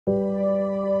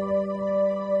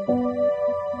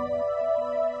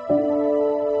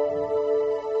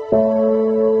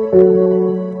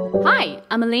Hi,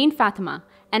 I'm Ellaine Fatima,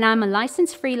 and I'm a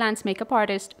licensed freelance makeup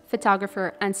artist,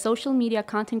 photographer, and social media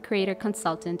content creator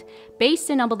consultant based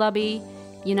in Abu Dhabi,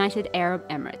 United Arab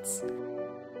Emirates.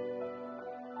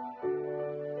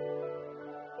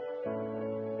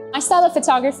 My style of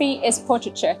photography is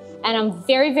portraiture, and I'm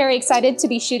very excited to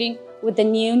be shooting with the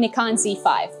new Nikon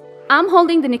Z5. I'm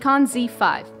holding the Nikon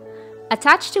Z5.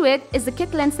 Attached to it is the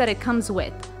kit lens that it comes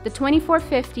with, the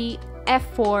 24-50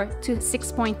 f4 to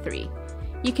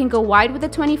 6.3. You can go wide with the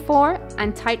 24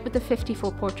 and tight with the 50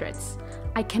 for portraits.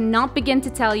 I cannot begin to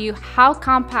tell you how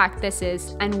compact this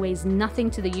is and weighs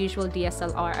nothing to the usual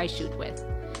DSLR I shoot with.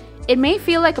 It may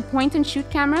feel like a point-and-shoot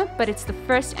camera, but it's the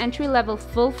first entry-level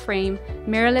full-frame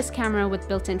mirrorless camera with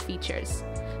built-in features.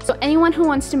 So anyone who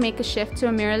wants to make a shift to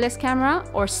a mirrorless camera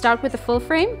or start with a full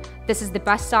frame, this is the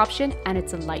best option, and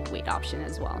it's a lightweight option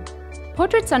as well.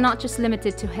 Portraits are not just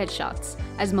limited to headshots,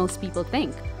 as most people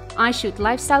think. I shoot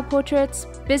lifestyle portraits,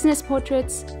 business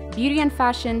portraits, beauty and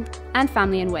fashion, and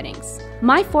family and weddings.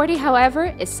 My forte,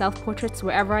 however, is self-portraits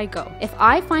wherever I go. If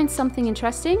I find something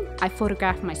interesting, I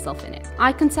photograph myself in it.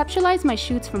 I conceptualize my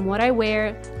shoots from what I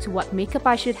wear to what makeup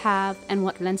I should have and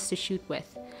what lens to shoot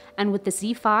with. And with the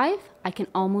Z5, I can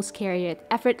almost carry it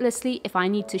effortlessly if I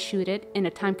need to shoot it in a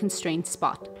time-constrained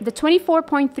spot. The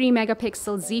 24.3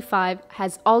 megapixel Z5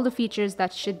 has all the features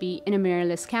that should be in a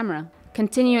mirrorless camera.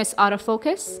 Continuous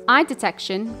autofocus, eye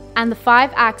detection, and the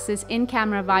 5-axis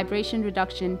in-camera vibration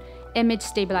reduction image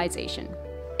stabilization.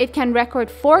 It can record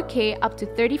 4K up to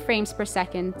 30 frames per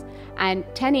second and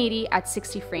 1080 at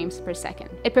 60 frames per second.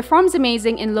 It performs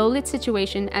amazing in low-lit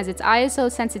situation as its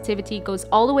ISO sensitivity goes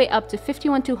all the way up to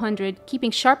 51200, keeping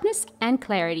sharpness and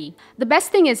clarity. The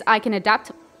best thing is I can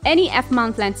adapt any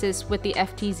f-mount lenses with the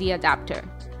FTZ adapter.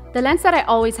 The lens that I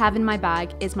always have in my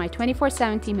bag is my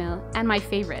 24-70mm and my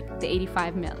favorite, the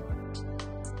 85mm.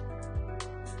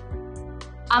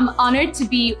 I'm honored to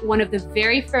be one of the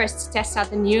very first to test out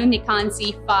the new Nikon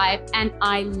Z5, and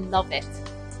I love it.